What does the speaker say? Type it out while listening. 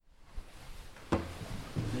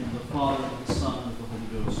Father, and of the Son, and of the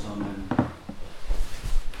Holy Ghost. Amen.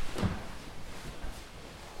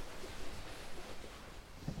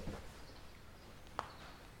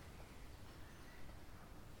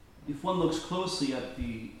 If one looks closely at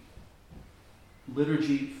the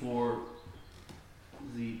liturgy for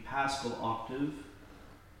the Paschal Octave,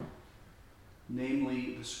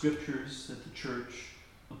 namely the scriptures that the Church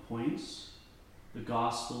appoints, the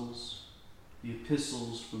Gospels, the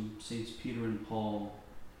epistles from Saints Peter and Paul,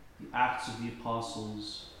 the Acts of the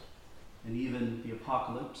Apostles, and even the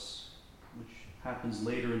Apocalypse, which happens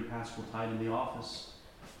later in Paschal Tide in the office.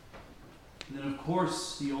 And then, of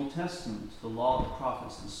course, the Old Testament, the Law, the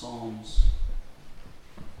Prophets, the Psalms.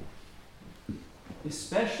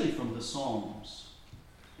 Especially from the Psalms,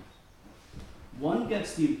 one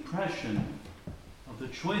gets the impression of the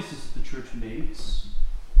choices that the Church makes,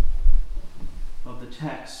 of the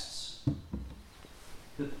texts,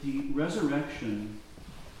 that the resurrection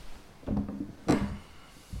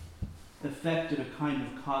effected a kind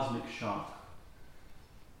of cosmic shock,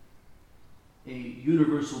 a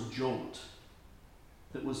universal jolt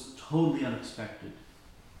that was totally unexpected.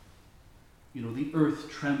 You know, the earth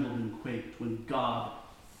trembled and quaked when God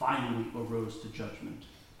finally arose to judgment.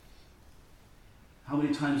 How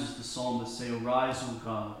many times does the psalmist say, "Arise, O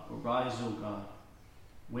God,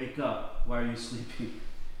 wake up, why are you sleeping?"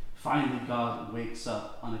 Finally, God wakes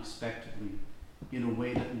up unexpectedly in a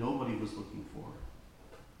way that nobody was looking for.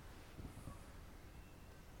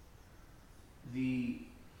 The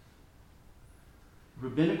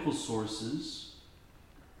rabbinical sources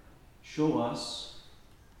show us,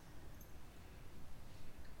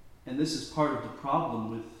 and this is part of the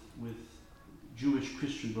problem with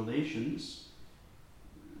Jewish-Christian relations,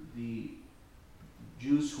 the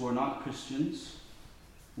Jews who are not Christians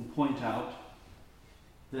will point out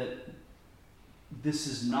that this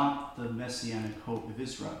is not the messianic hope of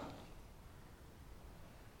Israel.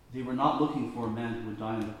 They were not looking for a man who would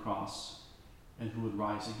die on the cross and who would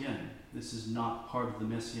rise again. This is not part of the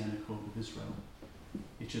messianic hope of Israel.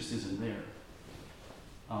 It just isn't there.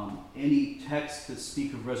 Any texts that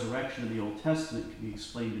speak of resurrection in the Old Testament can be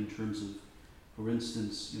explained in terms of, for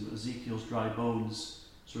instance, Ezekiel's dry bones,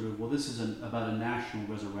 sort of, well, this is about a national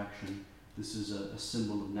resurrection. This is a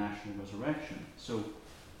symbol of national resurrection. So,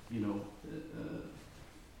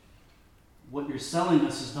 what you're selling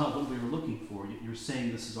us is not what we were looking for. You're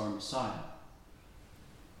saying this is our Messiah.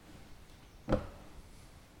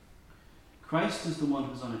 Christ is the one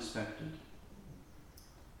who's unexpected.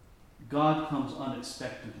 God comes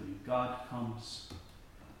unexpectedly. God comes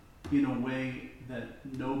in a way that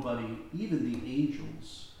nobody, even the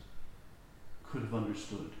angels, could have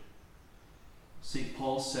understood. St.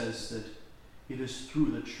 Paul says that it is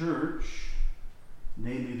through the church,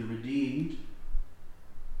 namely the redeemed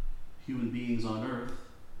human beings on earth,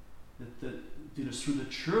 that it is through the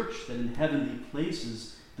church that in heavenly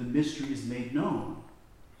places the mystery is made known,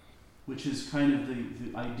 which is kind of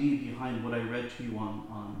the idea behind what I read to you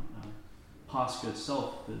on Pascha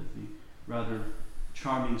itself, the rather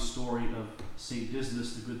charming story of St.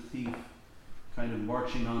 Dismas, the good thief, kind of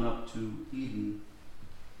marching on up to Eden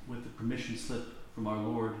with the permission slip from our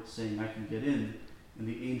Lord saying, "I can get in," and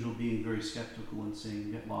the angel being very skeptical and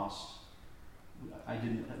saying, "Get lost. I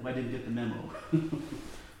didn't get the memo."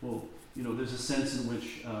 Well, there's a sense in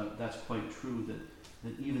which that's quite true,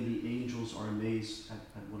 that even the angels are amazed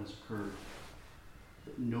at what has occurred.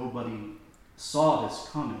 That nobody saw this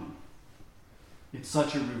coming. It's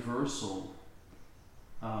such a reversal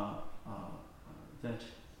that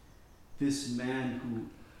this man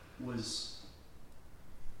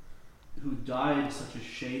who died such a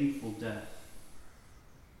shameful death,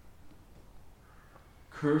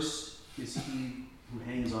 cursed is he who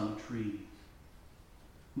hangs on a tree,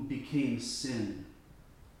 who became sin,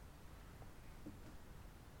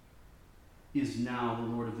 is now the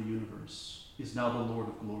Lord of the universe, is now the Lord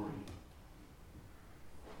of glory.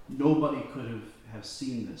 Nobody could have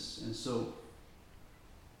seen this. And so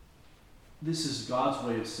this is God's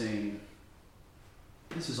way of saying,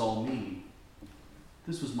 this is all me.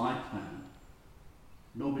 This was my plan.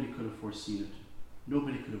 Nobody could have foreseen it.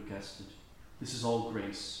 Nobody could have guessed it. This is all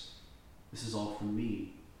grace. This is all from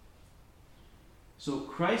me. So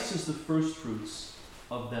Christ is the first fruits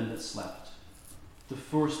of them that slept, the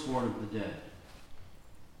firstborn of the dead.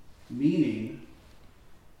 Meaning,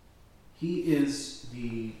 he is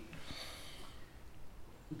the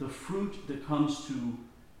fruit that comes to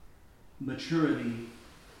maturity,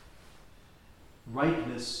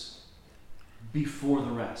 ripeness, before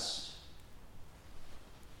the rest.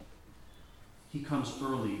 He comes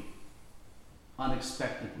early,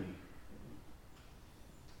 unexpectedly.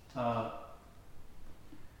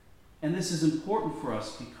 And this is important for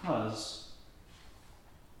us because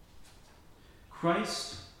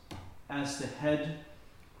Christ, as the head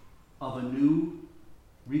of a new,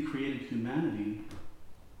 recreated humanity,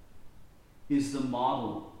 is the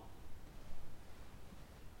model,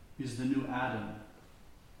 is the new Adam,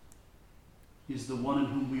 is the one in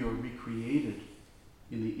whom we are recreated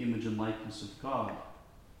in the image and likeness of God.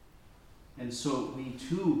 And so we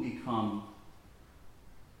too become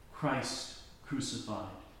Christ crucified,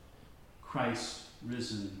 Christ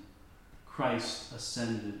risen, Christ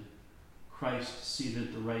ascended, Christ seated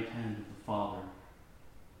at the right hand of the Father.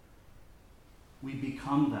 We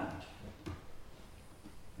become that.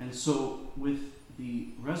 And so with the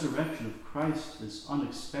resurrection of Christ, this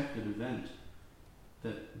unexpected event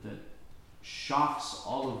that shocks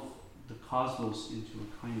all of the cosmos into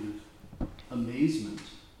a kind of amazement,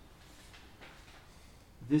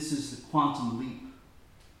 this is the quantum leap,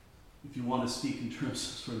 if you want to speak in terms of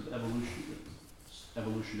sort of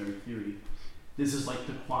evolutionary theory. This is like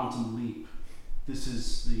the quantum leap. This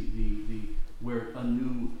is the where a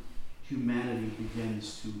new humanity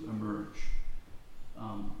begins to emerge.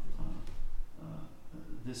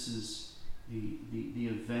 This is the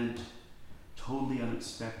event, totally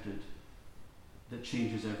unexpected, that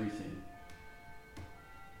changes everything.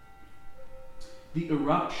 The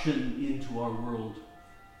eruption into our world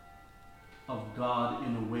of God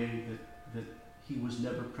in a way that he was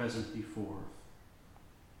never present before.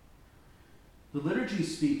 The liturgy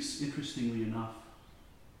speaks, interestingly enough,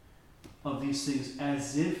 of these things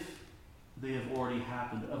as if they have already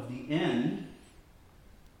happened, of the end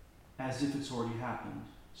as if it's already happened.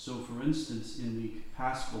 So, for instance, in the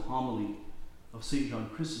Paschal homily of St. John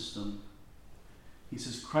Chrysostom, he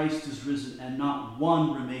says, Christ is risen and not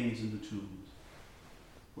one remains in the tombs.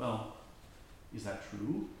 Well, is that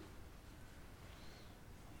true?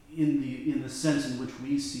 In the sense in which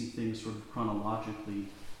we see things sort of chronologically,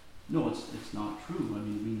 no, it's not true. I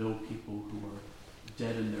mean, we know people who are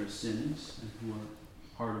dead in their sins and who are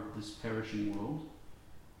part of this perishing world.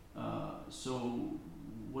 So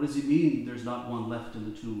what does he mean there's not one left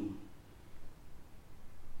in the tomb?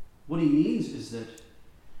 What he means is that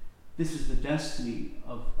this is the destiny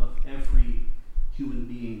of every human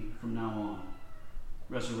being from now on.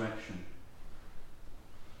 Resurrection.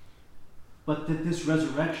 But that this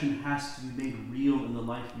resurrection has to be made real in the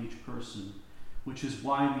life of each person, which is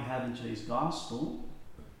why we have in today's gospel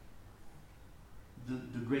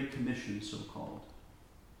the Great Commission, so-called.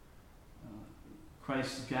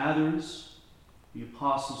 Christ gathers the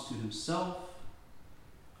apostles to himself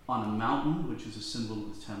on a mountain, which is a symbol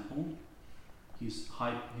of the temple. He's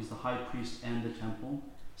the high priest and the temple,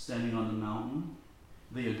 standing on the mountain.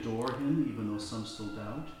 They adore him, even though some still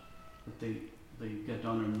doubt, but they get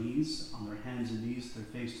on their knees, on their hands and knees, their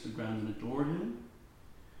face to the ground, and adore him.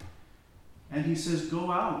 And he says,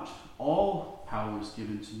 go out. All power is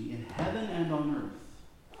given to me in heaven and on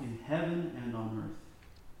earth. In heaven and on earth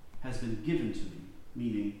has been given to me,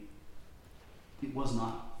 meaning it was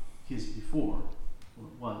not his before, or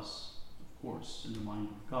it was, of course, in the mind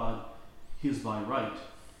of God, his by right.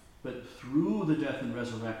 But through the death and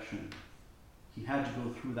resurrection, he had to go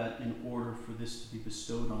through that in order for this to be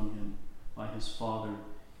bestowed on him by his Father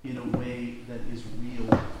in a way that is real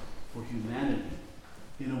for humanity,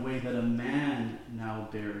 in a way that a man now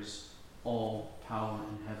bears all power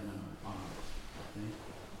in heaven and on earth. Okay?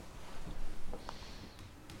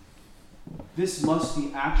 This must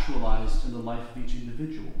be actualized in the life of each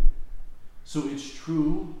individual. So it's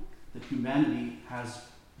true that humanity has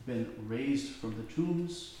been raised from the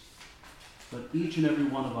tombs, but each and every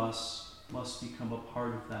one of us must become a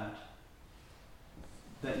part of that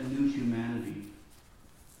new humanity.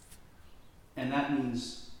 And that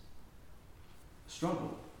means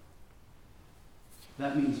struggle.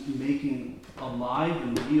 That means making alive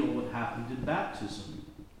and real what happened in baptism.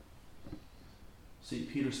 St.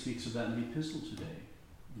 Peter speaks of that in the epistle today.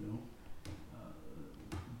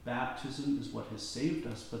 Baptism is what has saved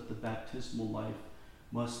us, but the baptismal life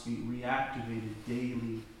must be reactivated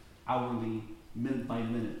daily, hourly, minute by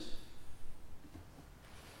minute.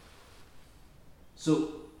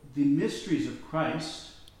 So the mysteries of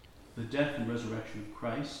Christ, the death and resurrection of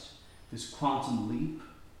Christ, this quantum leap,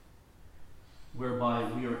 whereby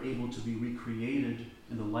we are able to be recreated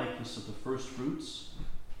in the likeness of the first fruits,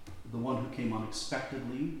 the one who came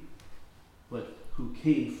unexpectedly, but who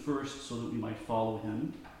came first so that we might follow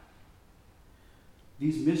him.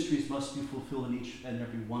 These mysteries must be fulfilled in each and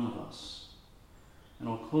every one of us. And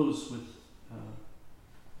I'll close with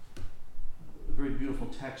a very beautiful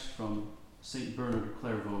text from St. Bernard of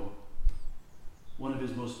Clairvaux. One of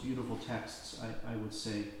his most beautiful texts, I would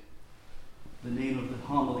say. The name of the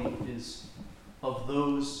homily is "Of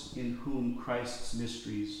Those in Whom Christ's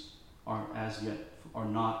Mysteries are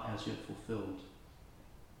not as yet fulfilled."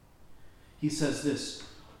 He says this: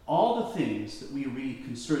 "All the things that we read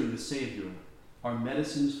concerning the Savior are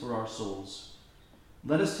medicines for our souls.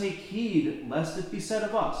 Let us take heed lest it be said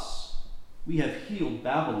of us, 'We have healed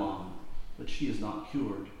Babylon, but she is not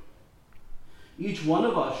cured.' Each one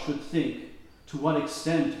of us should think to what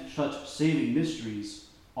extent such saving mysteries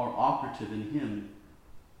are operative in him.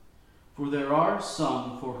 For there are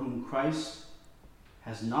some for whom Christ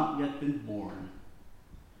has not yet been born,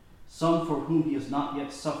 some for whom he has not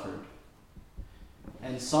yet suffered,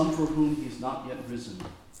 and some for whom he has not yet risen.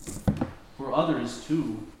 For others,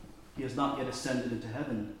 too, he has not yet ascended into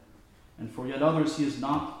heaven, and for yet others he has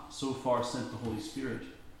not so far sent the Holy Spirit.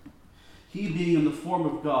 He, being in the form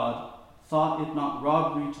of God, thought it not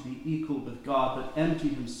robbery to be equal with God, but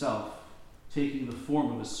emptied himself, taking the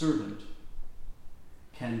form of a servant.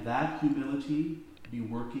 Can that humility be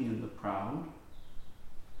working in the proud?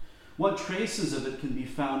 What traces of it can be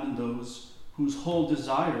found in those whose whole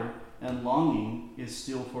desire and longing is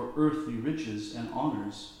still for earthly riches and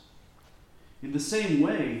honors? In the same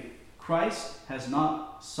way, Christ has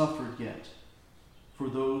not suffered yet for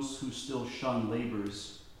those who still shun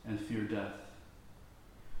labors and fear death.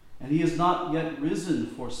 And he has not yet risen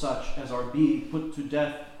for such as are being put to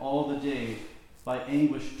death all the day by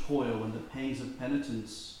anguished toil and the pangs of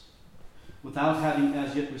penitence, without having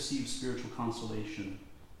as yet received spiritual consolation.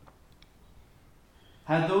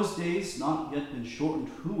 Had those days not yet been shortened,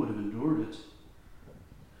 who would have endured it?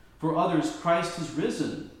 For others, Christ has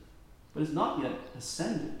risen, but is not yet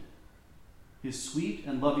ascended. His sweet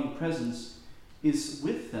and loving presence is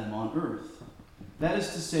with them on earth. That is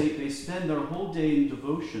to say, they spend their whole day in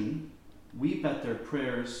devotion, weep at their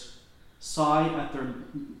prayers, sigh at their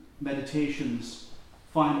meditations,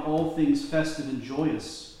 find all things festive and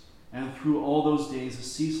joyous, and through all those days a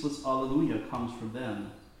ceaseless alleluia comes from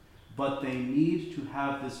them. But they need to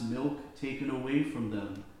have this milk taken away from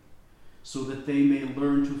them, so that they may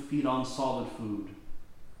learn to feed on solid food.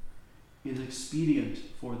 It is expedient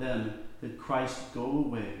for them that Christ go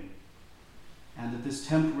away, and that this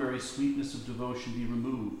temporary sweetness of devotion be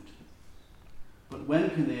removed. But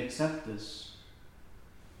when can they accept this?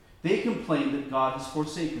 They complain that God has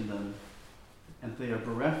forsaken them, and they are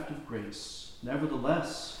bereft of grace.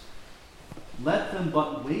 Nevertheless, let them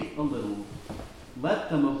but wait a little. Let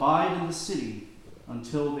them abide in the city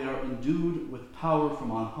until they are endued with power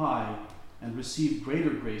from on high and receive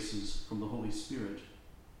greater graces from the Holy Spirit.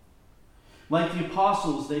 Like the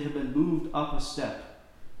apostles, they have been moved up a step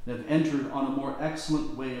and have entered on a more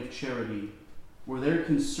excellent way of charity, where their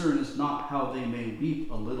concern is not how they may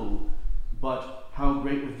weep a little, but how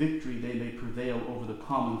great a victory they may prevail over the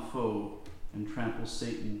common foe and trample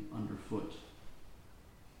Satan underfoot.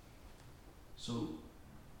 So,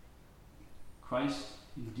 Christ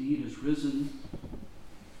indeed is risen.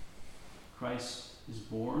 Christ is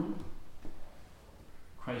born.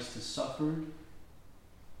 Christ has suffered.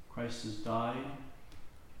 Christ has died.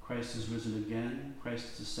 Christ has risen again. Christ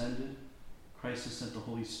has ascended. Christ has sent the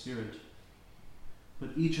Holy Spirit. But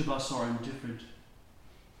each of us are in different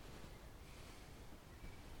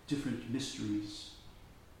mysteries.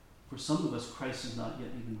 For some of us, Christ is not yet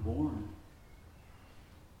even born.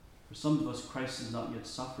 For some of us, Christ has not yet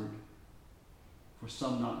suffered. For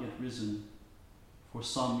some, not yet risen. For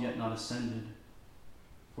some, yet not ascended.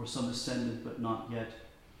 For some, ascended, but not yet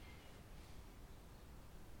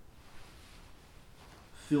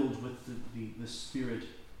filled with the Spirit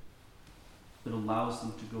that allows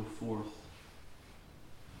them to go forth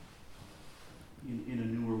in a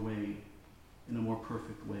newer way, in a more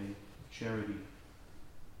perfect way of charity.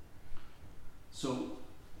 So,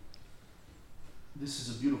 this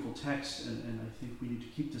is a beautiful text, and I think we need to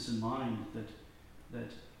keep this in mind,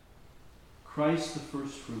 that Christ the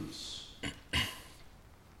first fruits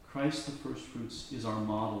is our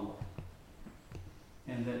model,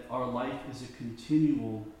 and that our life is a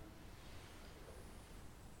continual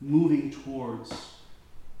moving towards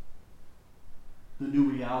the new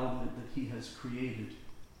reality that he has created,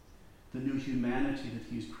 the new humanity that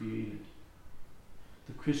he's created.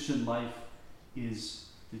 The Christian life is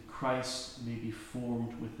that Christ may be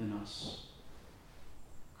formed within us.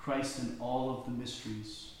 Christ in all of the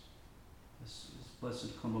mysteries. As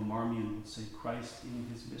Blessed Columba Marmion would say, Christ in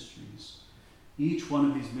his mysteries. Each one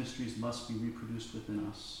of these mysteries must be reproduced within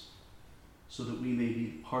us, so that we may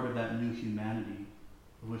be part of that new humanity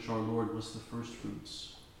of which our Lord was the first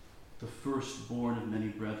fruits, the firstborn of many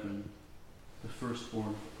brethren, the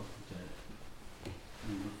firstborn of the dead. In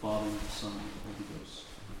the name of the Father, and the Son, and the Holy Ghost.